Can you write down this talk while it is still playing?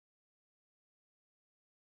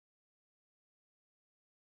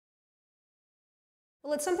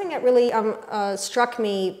Well, it's something that really struck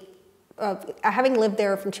me, having lived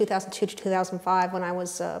there from 2002 to 2005 when I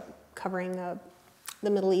was covering the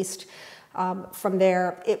Middle East. From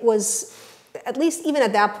there, it was, at least even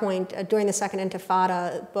at that point, during the Second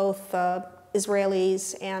Intifada, both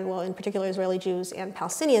Israelis and, well, in particular Israeli Jews and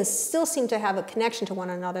Palestinians still seemed to have a connection to one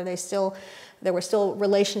another. There were still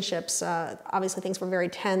relationships. Obviously, things were very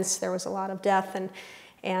tense. There was a lot of death,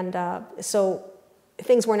 and so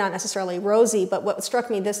things were not necessarily rosy. But what struck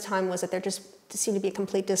me this time was that there just seemed to be a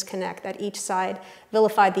complete disconnect, that each side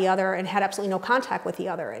vilified the other and had absolutely no contact with the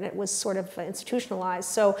other, and it was sort of institutionalized.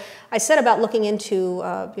 So I set about looking into,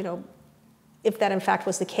 if that in fact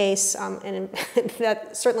was the case, and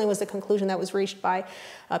that certainly was the conclusion that was reached by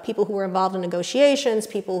people who were involved in negotiations,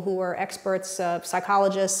 people who were experts,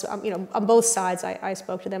 psychologists, on both sides. I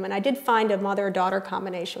spoke to them, and I did find a mother-daughter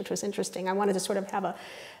combination, which was interesting. I wanted to sort of have a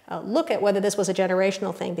look at whether this was a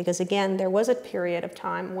generational thing, because again, there was a period of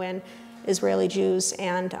time when Israeli Jews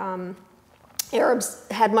and Arabs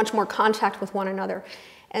had much more contact with one another,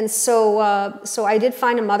 and so I did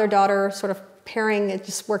find a mother-daughter sort of pairing. It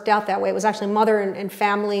just worked out that way. It was actually mother and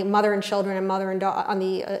family, mother and children, and mother and daughter on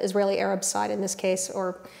the Israeli Arab side in this case,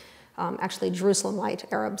 or actually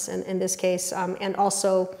Jerusalemite Arabs in this case, and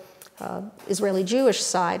also Israeli Jewish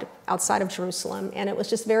side outside of Jerusalem. And it was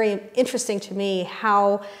just very interesting to me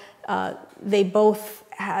how they both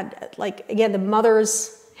had, like, again, the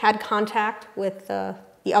mothers had contact with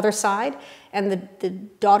the other side, and the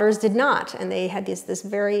daughters did not, and they had this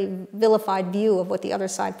very vilified view of what the other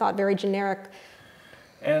side thought, very generic.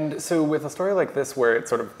 And so with a story like this where it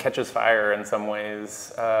sort of catches fire in some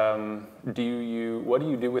ways, what do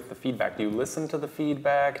you do with the feedback? Do you listen to the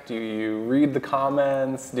feedback? Do you read the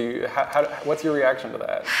comments? What's your reaction to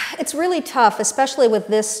that? It's really tough, especially with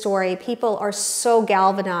this story. People are so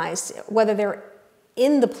galvanized, whether they're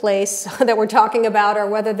in the place that we're talking about or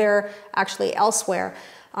whether they're actually elsewhere.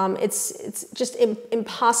 It's just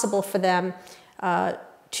impossible for them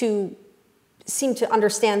to seem to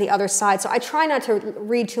understand the other side. So I try not to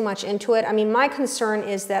read too much into it. I mean, my concern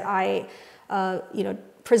is that I,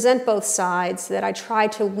 present both sides, that I try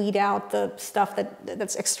to weed out the stuff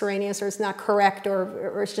that's extraneous or is not correct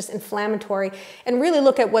or it's just inflammatory, and really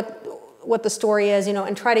look at what the story is,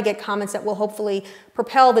 and try to get comments that will hopefully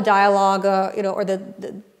propel the dialogue, or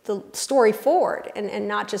the story forward, and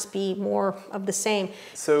not just be more of the same.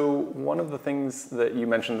 So one of the things that you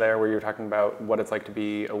mentioned there, where you're talking about what it's like to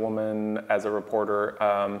be a woman as a reporter,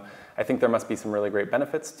 I think there must be some really great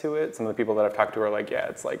benefits to it. Some of the people that I've talked to are like, yeah,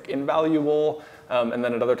 it's like invaluable, and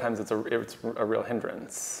then at other times it's a real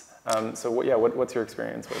hindrance. What's your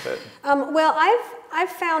experience with it? Well, I've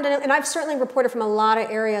found, and I've certainly reported from a lot of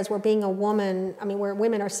areas where being a woman, where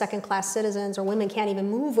women are second-class citizens, or women can't even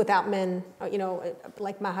move without men,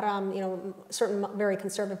 like Mahram, certain very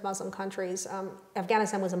conservative Muslim countries.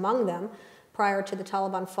 Afghanistan was among them prior to the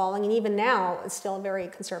Taliban falling, and even now it's still a very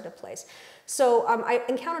conservative place. So I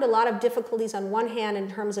encountered a lot of difficulties on one hand in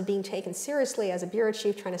terms of being taken seriously as a bureau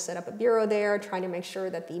chief, trying to set up a bureau there, trying to make sure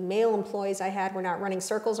that the male employees I had were not running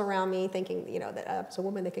circles around me, thinking that as a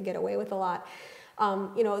woman they could get away with a lot.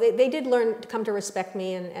 They did learn to come to respect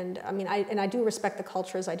me, and I do respect the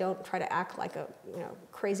cultures. I don't try to act like a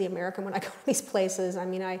crazy American when I go to these places. I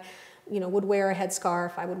would wear a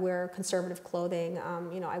headscarf. I would wear conservative clothing.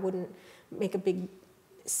 I wouldn't make a big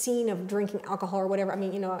scene of drinking alcohol or whatever.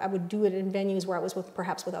 I would do it in venues where I was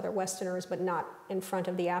perhaps with other Westerners, but not in front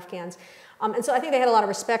of the Afghans. And so I think they had a lot of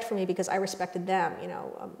respect for me because I respected them.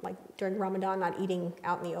 Like during Ramadan, not eating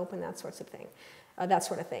out in the open, that sort of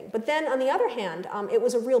thing. But then on the other hand, it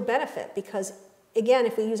was a real benefit because, again,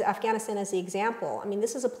 if we use Afghanistan as the example,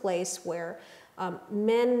 this is a place where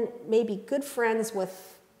men may be good friends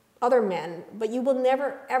with other men, but you will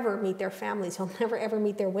never ever meet their families. You'll never ever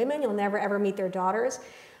meet their women. You'll never ever meet their daughters.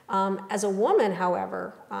 As a woman,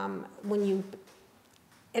 however, when you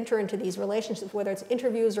enter into these relationships, whether it's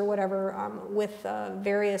interviews or whatever, with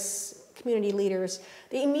various community leaders,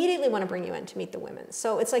 they immediately want to bring you in to meet the women.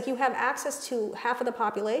 So it's like you have access to half of the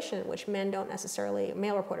population, which male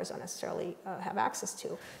reporters don't necessarily have access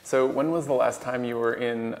to. So when was the last time you were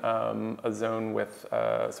in a zone with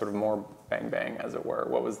sort of more bang, as it were?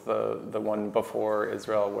 What was the one before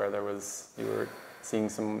Israel where you were seeing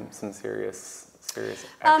some serious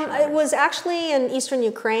action? It was actually in eastern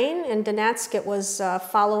Ukraine, in Donetsk. It was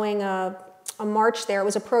following a a march there. It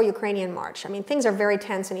was a pro-Ukrainian march. I mean, things are very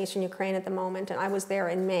tense in eastern Ukraine at the moment, and I was there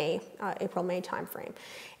in May, April-May timeframe.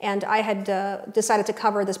 And I had decided to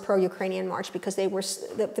cover this pro-Ukrainian march because they were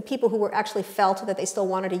the people who were actually felt that they still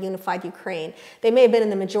wanted a unified Ukraine. They may have been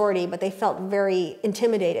in the majority, but they felt very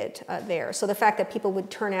intimidated there. So the fact that people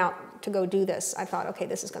would turn out to go do this, I thought, okay,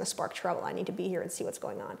 this is going to spark trouble. I need to be here and see what's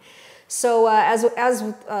going on. So as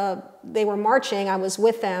they were marching, I was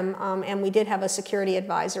with them, and we did have a security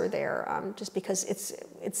advisor there, just because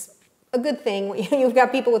it's a good thing. You've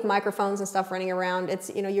got people with microphones and stuff running around.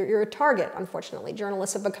 It's, you know, you're a target, unfortunately.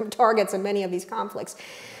 Journalists have become targets in many of these conflicts.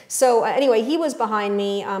 So anyway, he was behind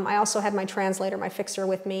me. I also had my translator, my fixer,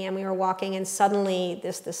 with me, and we were walking, and suddenly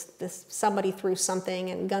this somebody threw something,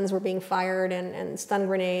 and guns were being fired, and stun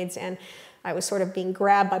grenades, and I was sort of being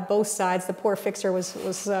grabbed by both sides. The poor fixer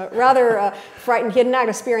was rather frightened. He had not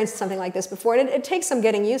experienced something like this before, and it takes some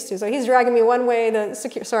getting used to. So he's dragging me one way, the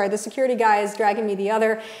security guy is dragging me the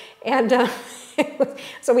other, and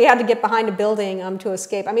so we had to get behind a building to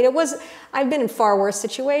escape. I mean, I've been in far worse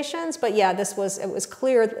situations, but yeah, it was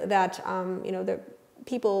clear that you know, the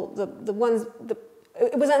people,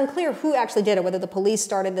 it was unclear who actually did it, whether the police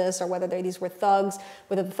started this or whether these were thugs,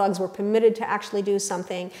 whether the thugs were permitted to actually do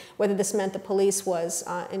something, whether this meant the police was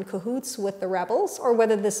in cahoots with the rebels, or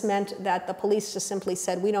whether this meant that the police just simply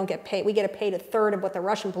said, we don't get paid, we get paid a third of what the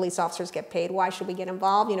Russian police officers get paid, why should we get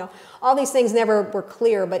involved? You know, all these things never were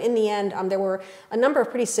clear, but in the end, there were a number of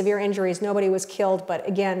pretty severe injuries. Nobody was killed, but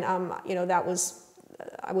again, you know, that was,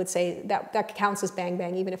 I would say that counts as bang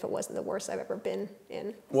bang, even if it wasn't the worst I've ever been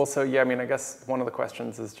in. Well, so yeah, I mean, I guess one of the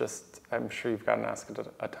questions is just, I'm sure you've gotten asked it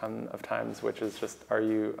a ton of times, which is just, are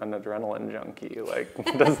you an adrenaline junkie? Like,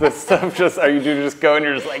 does this stuff just, do you just go and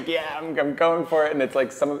you're just like, yeah, I'm going for it, and it's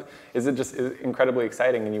like is it just incredibly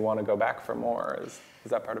exciting and you want to go back for more? Is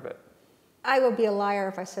that part of it? I would be a liar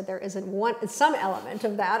if I said there isn't some element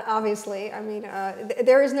of that, obviously. I mean,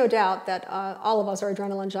 there is no doubt that all of us are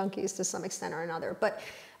adrenaline junkies to some extent or another. But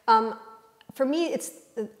for me,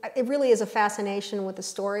 it really is a fascination with the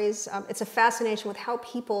stories. It's a fascination with how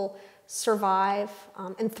people survive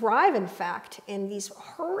and thrive, in fact, in these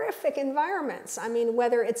horrific environments. I mean,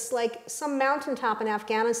 whether it's like some mountaintop in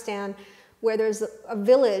Afghanistan where there's a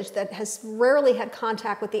village that has rarely had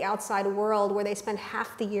contact with the outside world, where they spend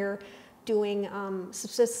half the year doing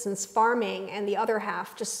subsistence farming, and the other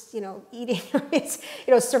half just, you know, eating,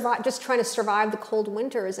 just trying to survive the cold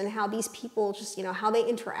winters, and how these people just, you know, how they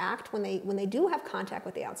interact when they do have contact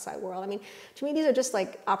with the outside world. I mean, to me, these are just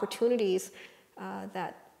like opportunities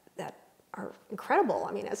that are incredible.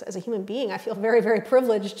 I mean, as a human being, I feel very, very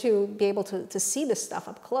privileged to be able to see this stuff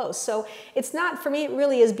up close. So it's not, for me, it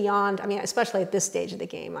really is beyond, I mean, especially at this stage of the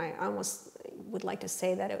game, I almost would like to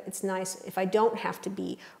say that it's nice if I don't have to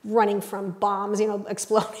be running from bombs, you know,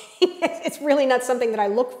 exploding. It's really not something that I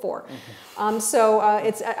look for. Mm-hmm. So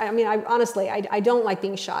I mean, honestly, I don't like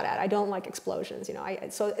being shot at. I don't like explosions, you know. I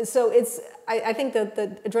think that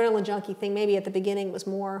the adrenaline junkie thing maybe at the beginning was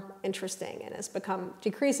more interesting, and has become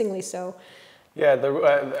decreasingly so. Yeah,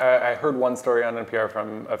 I heard one story on NPR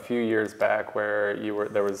from a few years back where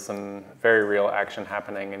there was some very real action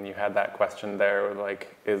happening, and you had that question there,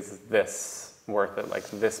 like, is this worth it, like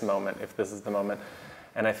this moment, if this is the moment?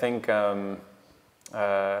 And I think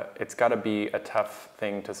it's got to be a tough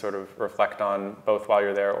thing to sort of reflect on, both while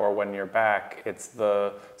you're there or when you're back. It's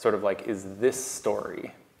the sort of like, is this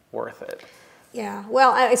story worth it? Yeah,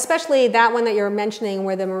 well, especially that one that you're mentioning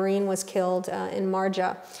where the Marine was killed in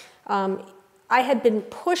Marja. I had been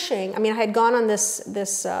pushing, I mean, I had gone on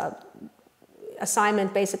this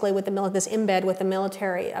assignment basically with this embed with the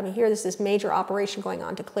military. I mean, here there's this major operation going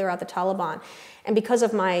on to clear out the Taliban. And because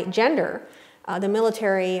of my gender, the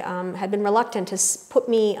military had been reluctant to put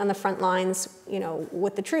me on the front lines, you know,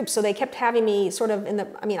 with the troops. So they kept having me sort of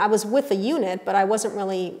I mean, I was with the unit, but I wasn't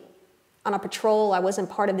really on a patrol. I wasn't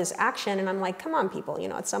part of this action. And I'm like, come on, people, you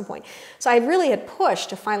know, at some point. So I really had pushed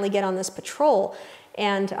to finally get on this patrol.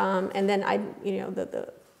 And then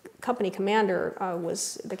the company commander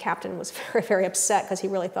the captain was very, very upset because he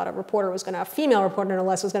really thought a female reporter no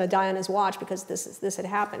less, was going to die on his watch because this had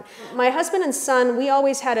happened. My husband and son, we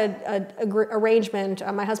always had an arrangement.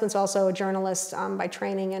 My husband's also a journalist by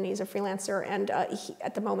training, and he's a freelancer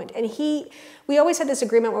at the moment. And we always had this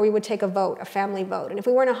agreement where we would take a vote, a family vote. And if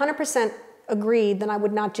we weren't 100% agreed, then I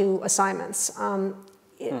would not do assignments.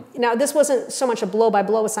 Now, this wasn't so much a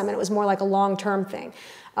blow-by-blow assignment. It was more like a long-term thing.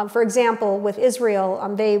 For example, with Israel,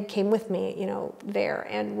 they came with me, you know, there,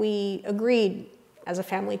 and we agreed as a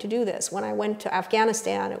family to do this. When I went to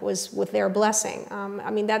Afghanistan, it was with their blessing.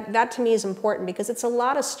 I mean, that to me is important because it's a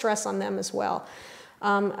lot of stress on them as well.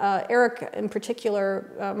 Eric in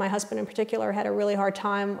particular, my husband in particular, had a really hard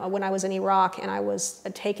time when I was in Iraq, and I was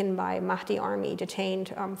taken by Mahdi army,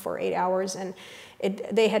 detained for 8 hours, and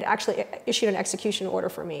they had actually issued an execution order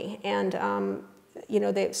for me. And you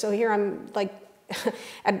know, so here I'm like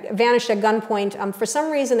vanished at gunpoint. For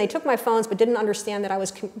some reason, they took my phones, but didn't understand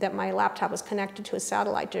that that my laptop was connected to a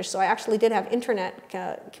satellite dish. So I actually did have internet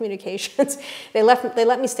communications. They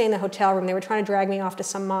let me stay in the hotel room. They were trying to drag me off to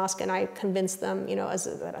some mosque, and I convinced them, you know,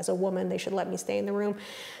 as a woman, they should let me stay in the room.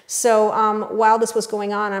 So while this was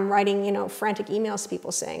going on, I'm writing, you know, frantic emails to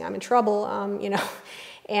people saying I'm in trouble, you know.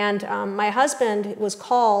 And my husband was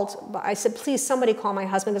called. I said, please, somebody call my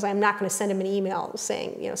husband, because I'm not going to send him an email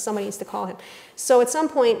saying, you know, somebody needs to call him. So at some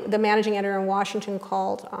point, the managing editor in Washington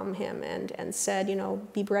called him and said, you know,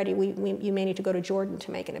 be ready. You may need to go to Jordan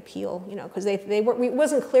to make an appeal, you know, because it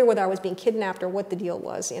wasn't clear whether I was being kidnapped or what the deal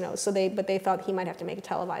was, you know. So but they thought he might have to make a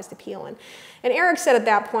televised appeal. And Eric said at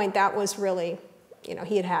that point that was really, you know,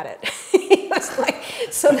 he had it. He was like,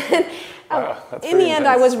 so then. Wow, in the end,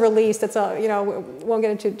 I was released. It's a, you know, won't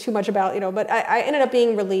get into too much about, you know, but I ended up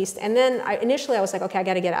being released. And then initially I was like, okay, I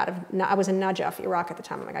got to get out of, I was in Najaf, Iraq at the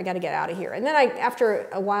time. I'm like, I got to get out of here. And then after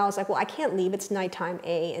a while, I was like, well, I can't leave. It's nighttime,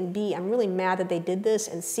 A, and B, I'm really mad that they did this,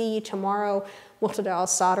 and C, tomorrow, Muqtada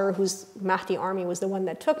al-Sadr, whose Mahdi army was the one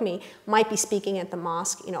that took me, might be speaking at the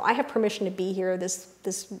mosque. You know, I have permission to be here.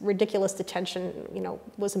 This ridiculous detention, you know,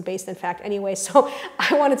 wasn't based in fact anyway, so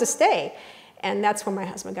I wanted to stay. And that's when my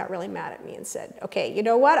husband got really mad at me and said, okay, you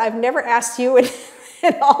know what? I've never asked you in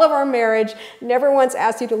all of our marriage, never once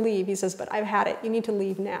asked you to leave. He says, but I've had it. You need to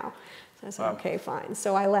leave now. So I said, wow. Okay, fine.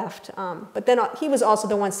 So I left. But then he was also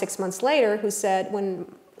the one 6 months later who said,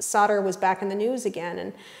 when Sadr was back in the news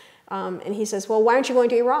again, and he says, well, why aren't you going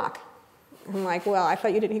to Iraq? I'm like, well, I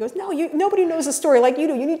thought you didn't. He goes, no, nobody knows the story like you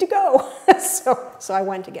do. You need to go. So I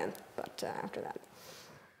went again, but after that.